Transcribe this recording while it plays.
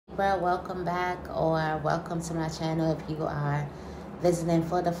Libra, welcome back or welcome to my channel if you are visiting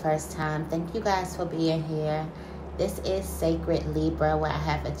for the first time. Thank you guys for being here. This is Sacred Libra, where I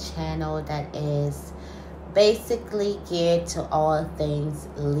have a channel that is basically geared to all things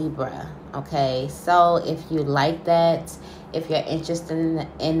Libra. Okay, so if you like that, if you're interested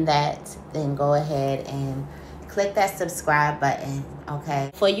in that, then go ahead and click that subscribe button.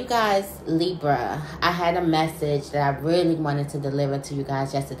 Okay, for you guys Libra, I had a message that I really wanted to deliver to you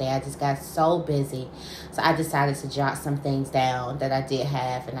guys yesterday. I just got so busy, so I decided to jot some things down that I did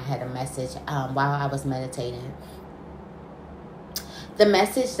have, and I had a message while I was meditating. The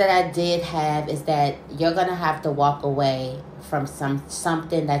message that I did have is that you're gonna have to walk away from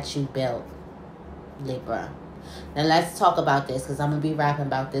something that you built, Libra. Now let's talk about this, because I'm gonna be rapping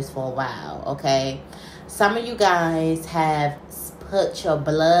about this for a while. Okay, some of you guys have put your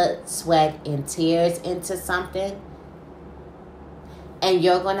blood, sweat, and tears into something, and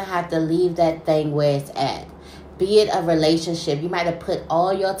you're gonna have to leave that thing where it's at. Be it a relationship, you might have put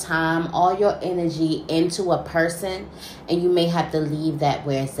all your time, all your energy into a person, and you may have to leave that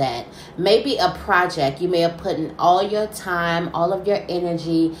where it's at. Maybe a project, you may have put in all your time, all of your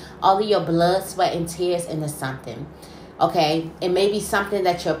energy, all of your blood, sweat, and tears into something. Okay, it may be something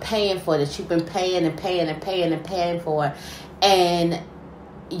that you're paying for, that you've been paying and paying and paying and paying for, and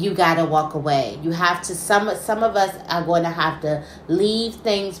you gotta walk away. You have to. Some of us are going to have to leave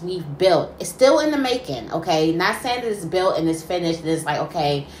things we've built. It's still in the making. Okay, not saying that it's built and it's finished. And it's like,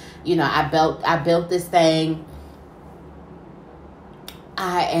 okay, you know, I built this thing.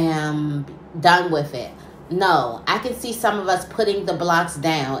 I am done with it. No, I can see some of us putting the blocks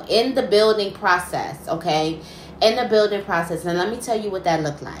down in the building process. Okay, in the building process, and let me tell you what that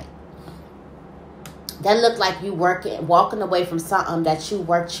looked like. That looked like you walking away from something that you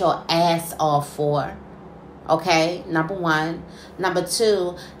worked your ass off for. Okay, number one. Number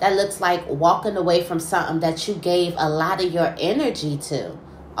two, that looks like walking away from something that you gave a lot of your energy to.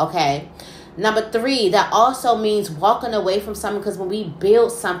 Okay. Number three, that also means walking away from something, because when we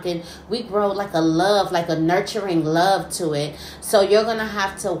build something, we grow like a love, like a nurturing love to it. So you're going to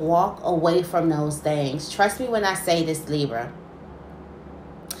have to walk away from those things. Trust me when I say this, Libra.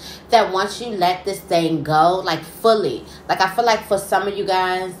 That once you let this thing go, like fully, like I feel like for some of you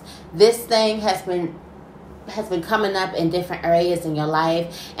guys, this thing has been coming up in different areas in your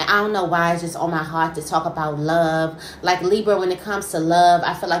life, and I don't know why it's just on my heart to talk about love. Like Libra, when it comes to love,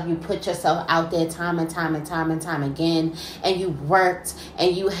 I feel like you put yourself out there time and time and time and time again, and you worked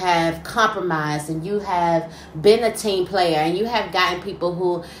and you have compromised and you have been a team player, and you have gotten people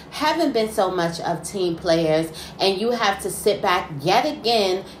who haven't been so much of team players, and you have to sit back yet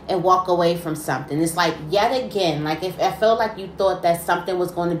again and walk away from something. It's like yet again, like if I feel like you thought that something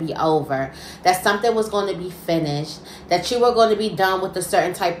was going to be over, that something was going to be finished, that you were going to be done with a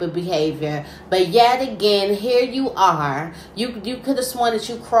certain type of behavior, but yet again here you are. You could have sworn that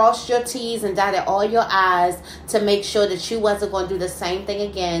you crossed your T's and dotted all your I's to make sure that you wasn't going to do the same thing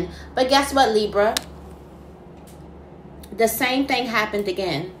again. But guess what, Libra? The same thing happened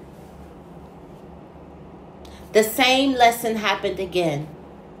again. The same lesson happened again.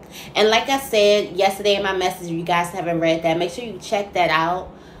 And like I said yesterday in my message, if you guys haven't read that, make sure you check that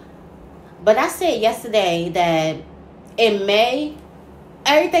out. But I said yesterday that in May,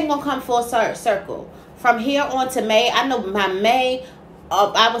 everything gonna come full circle. From here on to May, I know my May,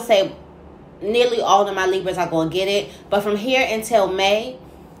 I would say nearly all of my Libras are gonna get it. But from here until May,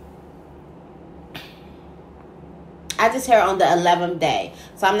 I just heard on the 11th day.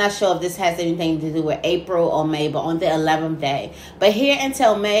 So I'm not sure if this has anything to do with April or May, but on the 11th day. But here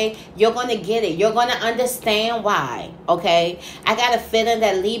until May, you're going to get it. You're going to understand why, okay? I got a feeling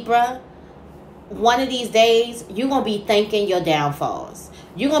that Libra, one of these days, you're going to be thanking your downfalls.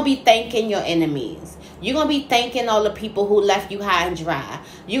 You're going to be thanking your enemies. You're going to be thanking all the people who left you high and dry.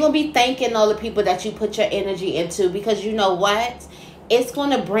 You're going to be thanking all the people that you put your energy into, because you know what? It's going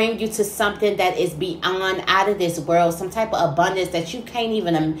to bring you to something that is beyond, out of this world, some type of abundance that you can't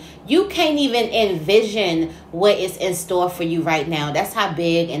even envision what is in store for you right now. That's how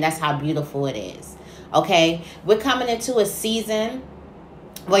big and that's how beautiful it is. Okay, we're coming into a season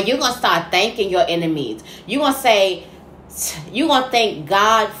where you're going to start thanking your enemies. You're going to say, you're going to thank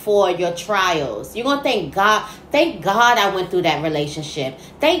God for your trials. You're going to thank God. Thank God I went through that relationship.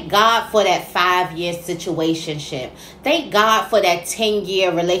 Thank God for that 5-year situationship. Thank God for that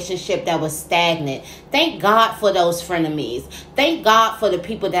 10-year relationship that was stagnant. Thank God for those frenemies. Thank God for the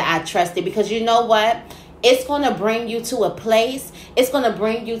people that I trusted. Because you know what? It's going to bring you to a place. It's going to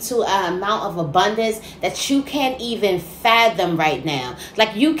bring you to an amount of abundance that you can't even fathom right now.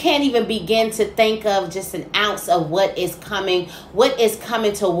 Like, you can't even begin to think of just an ounce of what is coming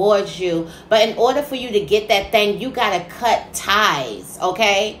towards you. But in order for you to get that thing, you got to cut ties,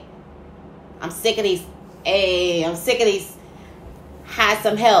 okay? I'm sick of these. Hey, I'm sick of these. Have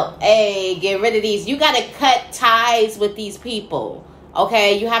some help. Hey, get rid of these. You got to cut ties with these people.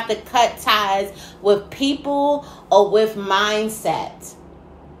 Okay, you have to cut ties with people or with mindset.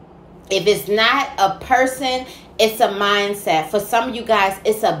 If it's not a person, it's a mindset. For some of you guys,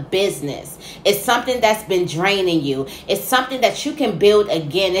 it's a business. It's something that's been draining you. It's something that you can build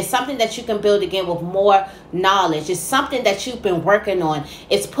again. It's something that you can build again with more knowledge. It's something that you've been working on.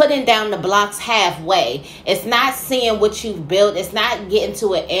 It's putting down the blocks halfway. It's not seeing what you've built. It's not getting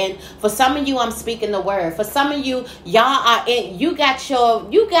to an end. For some of you, I'm speaking the word. For some of you, y'all are in. You got your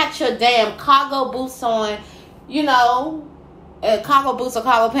damn cargo boots on. You know. Cargo boots or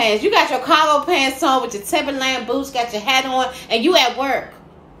cargo pants. You got your cargo pants on with your Timberland boots, got your hat on, and you at work.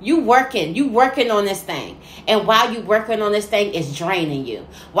 You working on this thing. And while you working on this thing, it's draining you.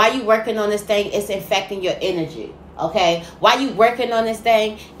 While you working on this thing, it's infecting your energy. Okay? While you working on this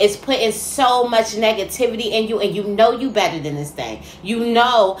thing, it's putting so much negativity in you, and you know you better than this thing. You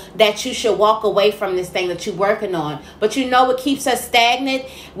know that you should walk away from this thing that you're working on. But you know what keeps us stagnant?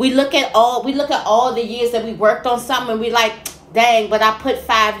 We look at all the years that we worked on something, and we like, dang, but I put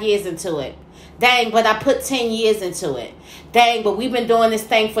 5 years into it. Dang, but I put 10 years into it. Dang, but we've been doing this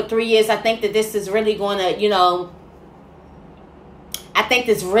thing for 3 years. I think that this is really going to,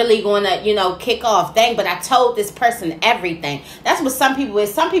 kick off. Dang, but I told this person everything. That's what some people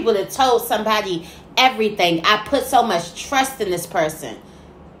is. Some people that told somebody everything. I put so much trust in this person.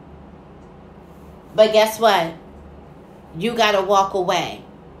 But guess what? You got to walk away.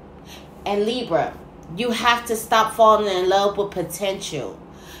 And Libra, you have to stop falling in love with potential.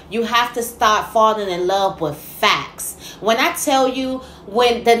 You have to start falling in love with facts. When I tell you,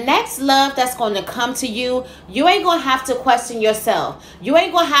 when the next love that's going to come to you, you ain't going to have to question yourself. You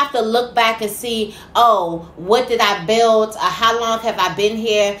ain't going to have to look back and see, oh, what did I build? How long have I been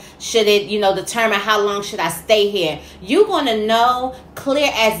here? Should it, determine how long should I stay here? You're going to know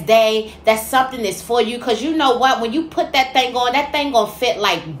clear as day that something is for you. Because you know what? When you put that thing on, that thing going to fit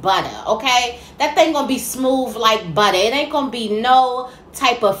like butter, okay? That thing going to be smooth like butter. It ain't going to be no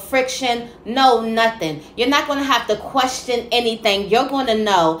type of friction, no nothing. You're not going to have to question anything. You're going to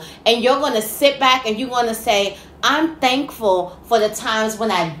know, and you're going to sit back and you're going to say, I'm thankful for the times when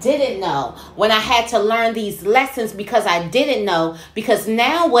I didn't know, when I had to learn these lessons because I didn't know, because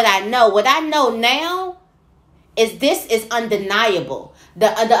now what I know now is this is undeniable. The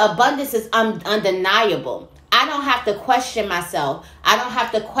abundance is undeniable. I don't have to question myself. I don't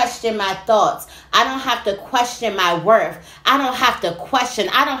have to question my thoughts. I don't have to question my worth. I don't have to question.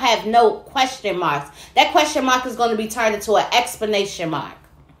 I don't have no question marks. That question mark is going to be turned into an explanation mark.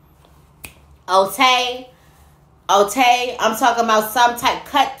 Okay? I'm talking about some type.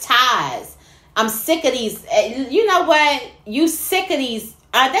 Cut ties. I'm sick of these. You know what? You sick of these.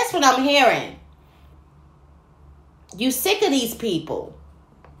 That's what I'm hearing. You sick of these people.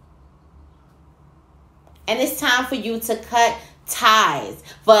 And it's time for you to cut ties.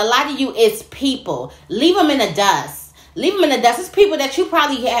 For a lot of you, it's people. Leave them in the dust. Leave them in the dust. It's people that you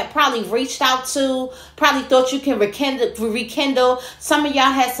probably reached out to, probably thought you can rekindle. Some of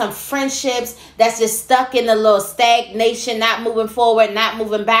y'all had some friendships that's just stuck in a little stagnation, not moving forward, not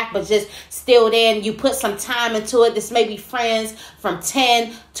moving back, but just still there. And you put some time into it. This may be friends from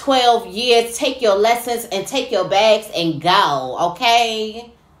 10, 12 years. Take your lessons and take your bags and go,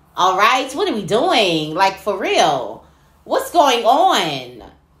 okay? All right, what are we doing? Like, for real, what's going on?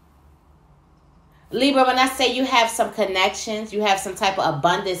 Libra, when I say you have some connections, you have some type of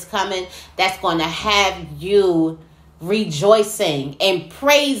abundance coming that's going to have you rejoicing and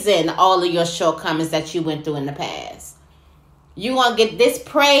praising all of your shortcomings that you went through in the past. You're going to get this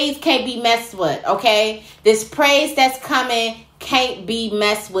praise, can't be messed with, okay? This praise that's coming can't be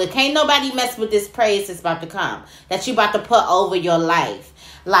messed with. Can't nobody mess with this praise that's about to come, that you about to put over your life.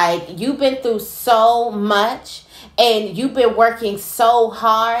 Like, you've been through so much, and you've been working so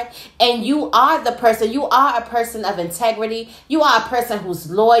hard, and you are a person of integrity. You are a person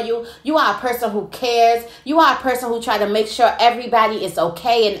who's loyal. You are a person who cares. You are a person who try to make sure everybody is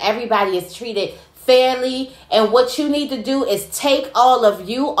okay and everybody is treated fairly. And what you need to do is take all of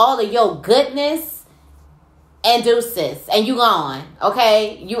your goodness and deuces, and you gone,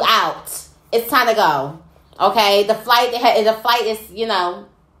 okay? You out. It's time to go, okay? The flight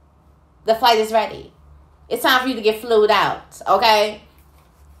is ready. It's time for you to get flued out, okay?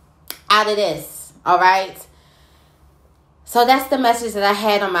 Out of this. All right. So that's the message that I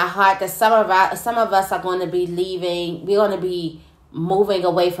had on my heart, that some of us are going to be leaving. We're going to be moving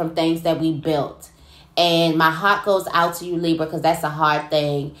away from things that we built. And my heart goes out to you, Libra, because that's a hard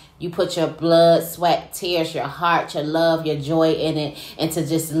thing. You put your blood, sweat, tears, your heart, your love, your joy in it, and to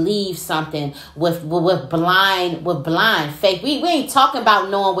just leave something with blind faith. We ain't talking about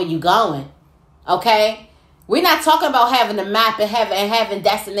knowing where you're going, okay? We're not talking about having a map and having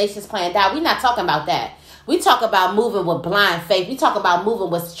destinations planned out. We're not talking about that. We talk about moving with blind faith. We talk about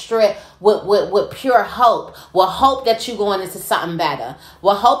moving with with pure hope. With hope that you're going into something better.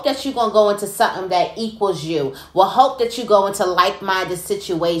 With hope that you're going to go into something that equals you. With hope that you go into like-minded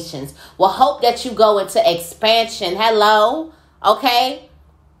situations. With hope that you go into expansion. Hello? Okay?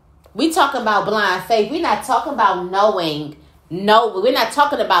 We talk about blind faith. We're not talking about knowing. No, we're not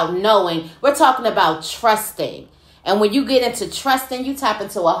talking about knowing. We're talking about trusting. And when you get into trusting, you tap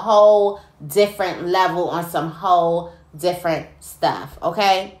into a whole different level on some whole different stuff,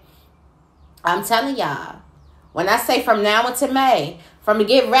 okay? I'm telling y'all, when I say from now until May, from to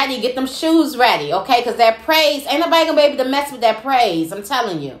get ready, get them shoes ready, okay? Because that praise, ain't nobody going to be able to mess with that praise. I'm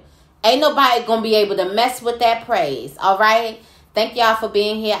telling you. Ain't nobody going to be able to mess with that praise, all right? Thank y'all for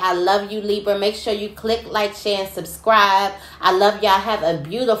being here. I love you, Libra. Make sure you click, like, share, and subscribe. I love y'all. Have a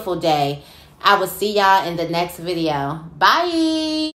beautiful day. I will see y'all in the next video. Bye.